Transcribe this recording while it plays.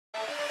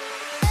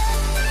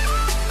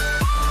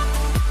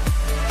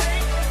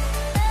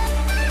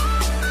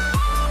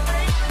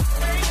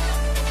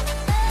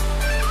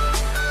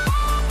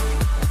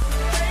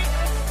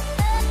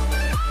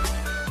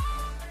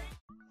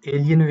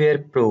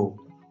Alienware Pro.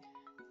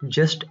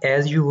 Just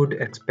as you would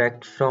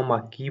expect from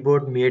a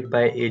keyboard made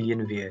by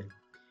Alienware,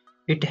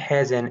 it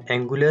has an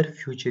angular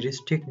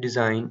futuristic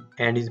design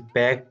and is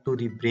packed to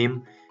the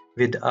brim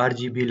with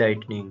RGB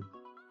lighting.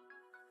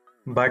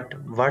 But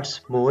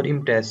what's more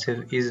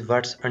impressive is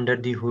what's under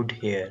the hood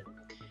here.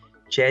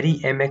 Cherry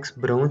MX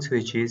Brown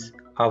switches,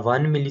 a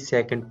 1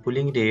 millisecond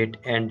pulling rate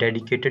and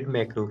dedicated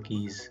macro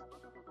keys.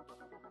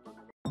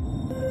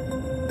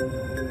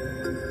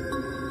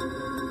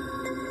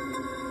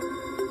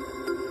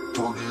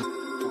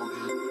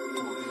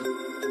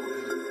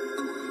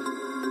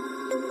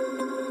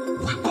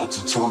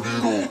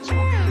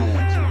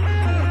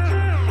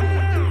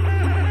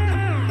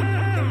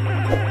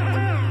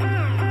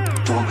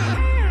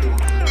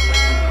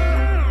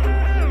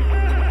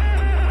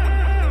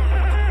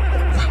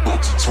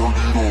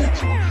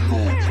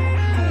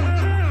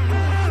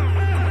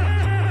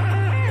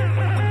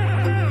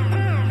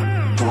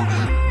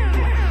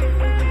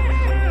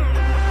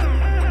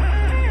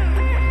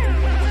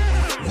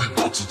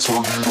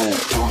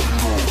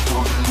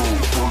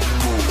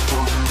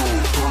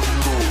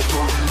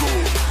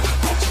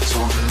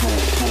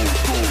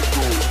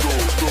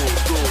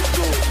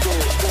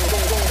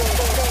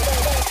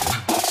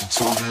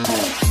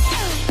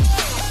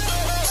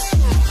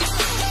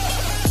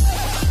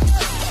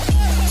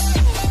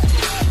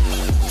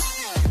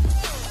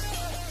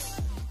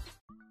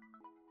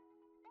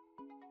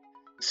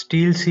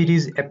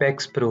 SteelSeries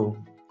Apex Pro.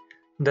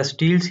 The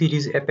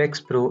SteelSeries Apex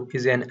Pro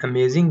is an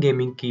amazing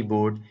gaming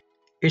keyboard.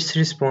 It's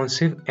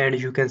responsive and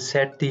you can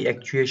set the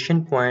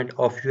actuation point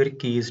of your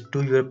keys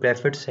to your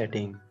preferred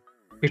setting.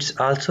 It's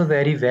also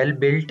very well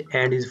built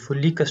and is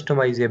fully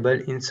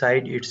customizable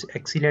inside its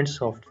excellent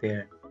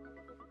software.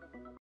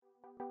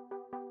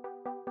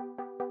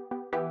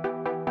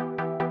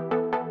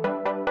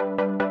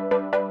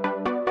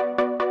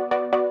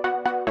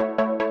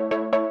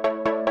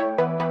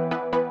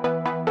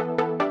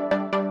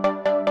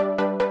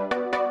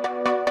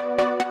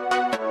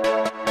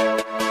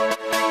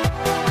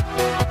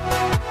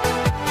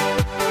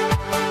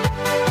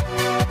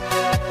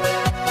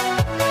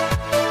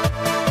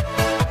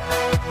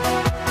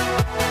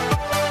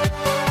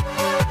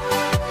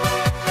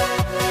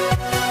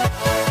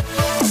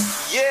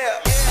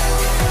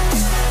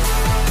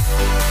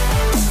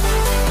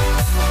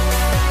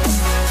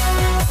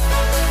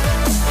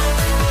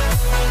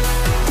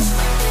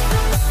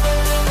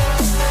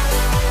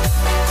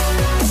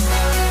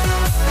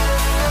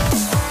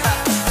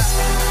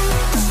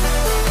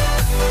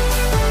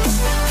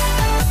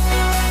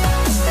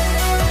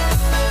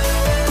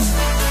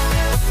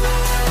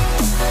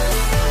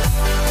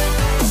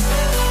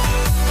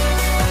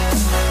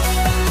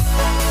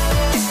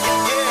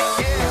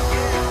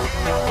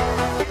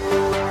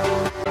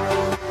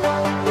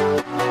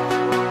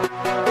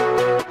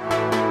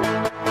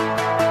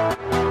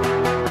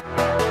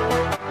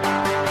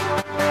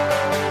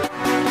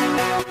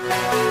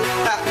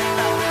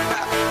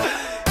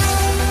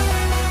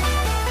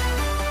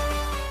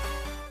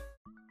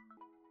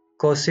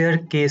 Corsair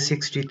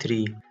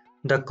K63.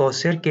 The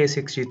Corsair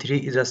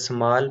K63 is a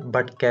small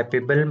but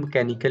capable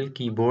mechanical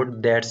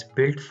keyboard that's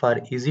built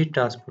for easy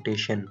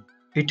transportation.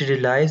 It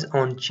relies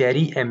on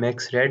Cherry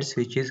MX red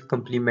switches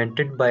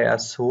complemented by a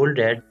Soul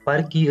Red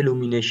per key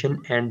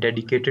illumination and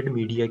dedicated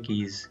media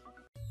keys.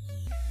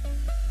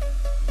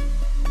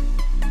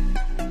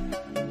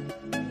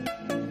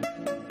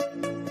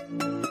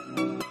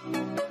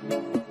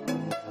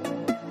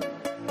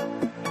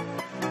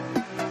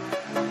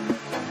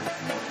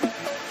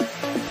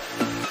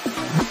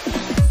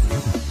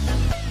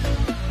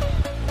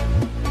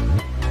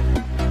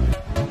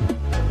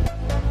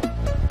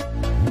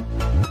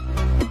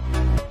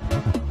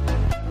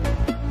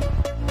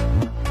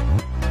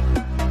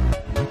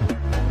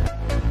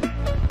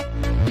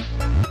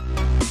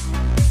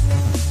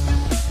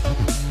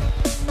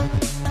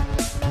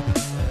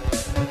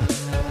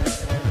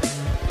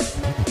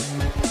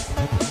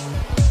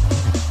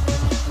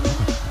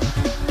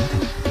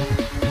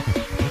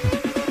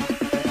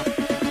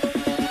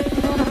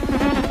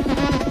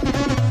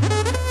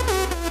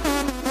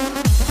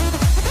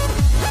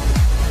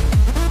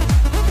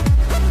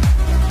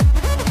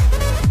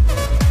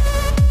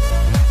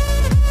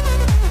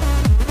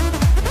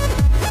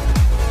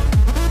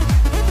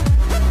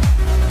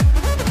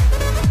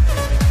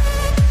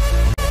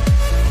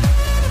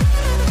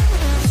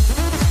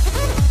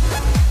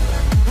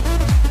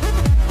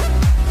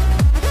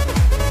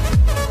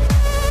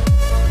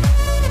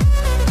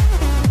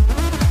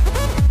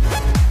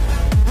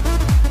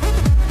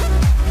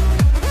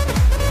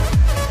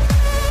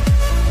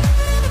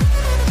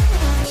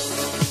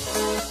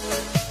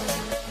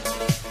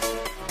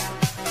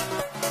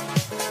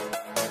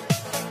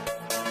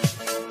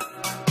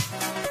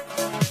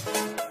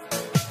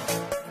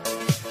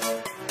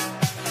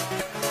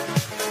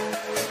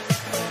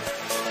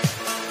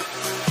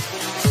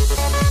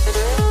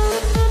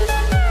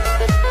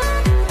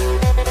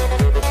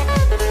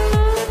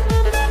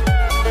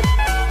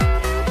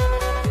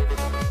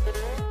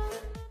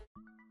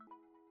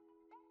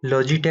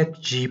 Logitech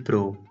G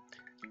Pro.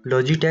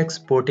 Logitech's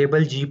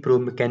portable G Pro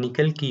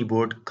mechanical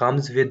keyboard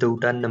comes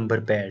without a number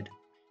pad,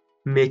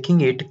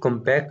 making it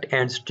compact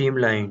and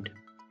streamlined.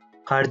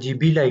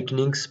 RGB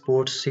lighting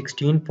supports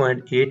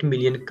 16.8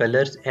 million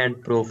colors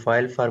and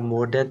profile for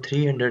more than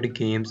 300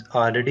 games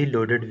already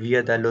loaded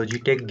via the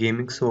Logitech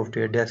gaming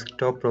software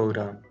desktop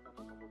program.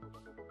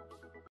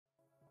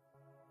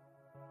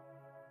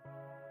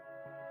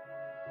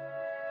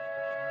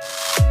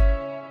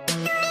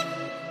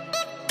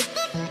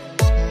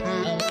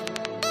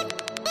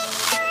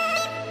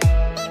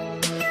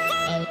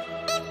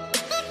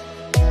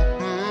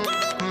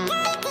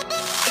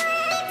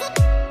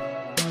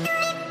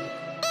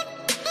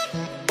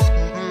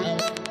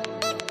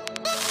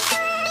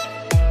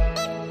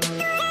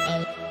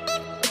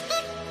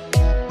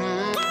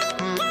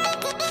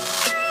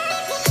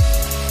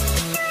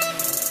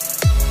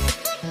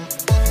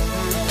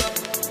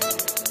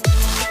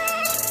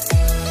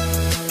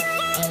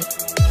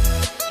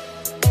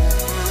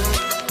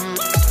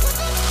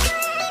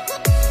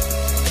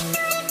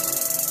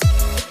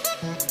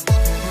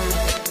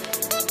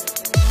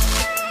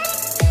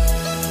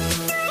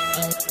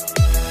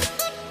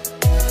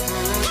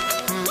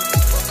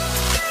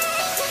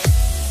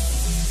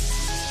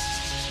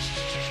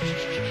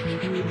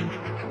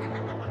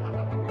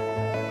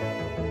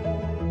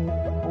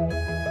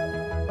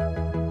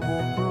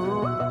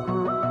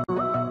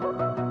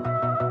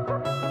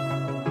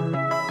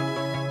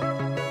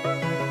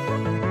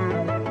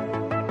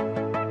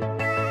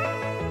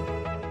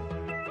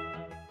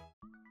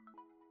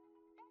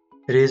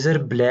 Razer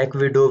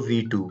BlackWidow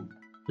V2.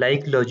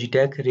 Like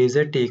Logitech,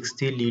 Razer takes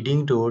the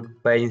leading role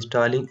by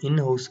installing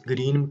in-house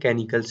green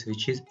mechanical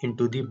switches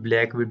into the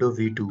BlackWidow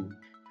V2.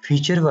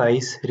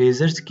 Feature-wise,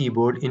 Razer's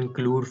keyboard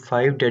include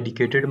 5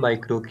 dedicated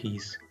micro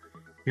keys.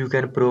 You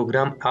can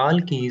program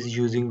all keys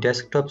using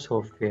desktop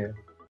software.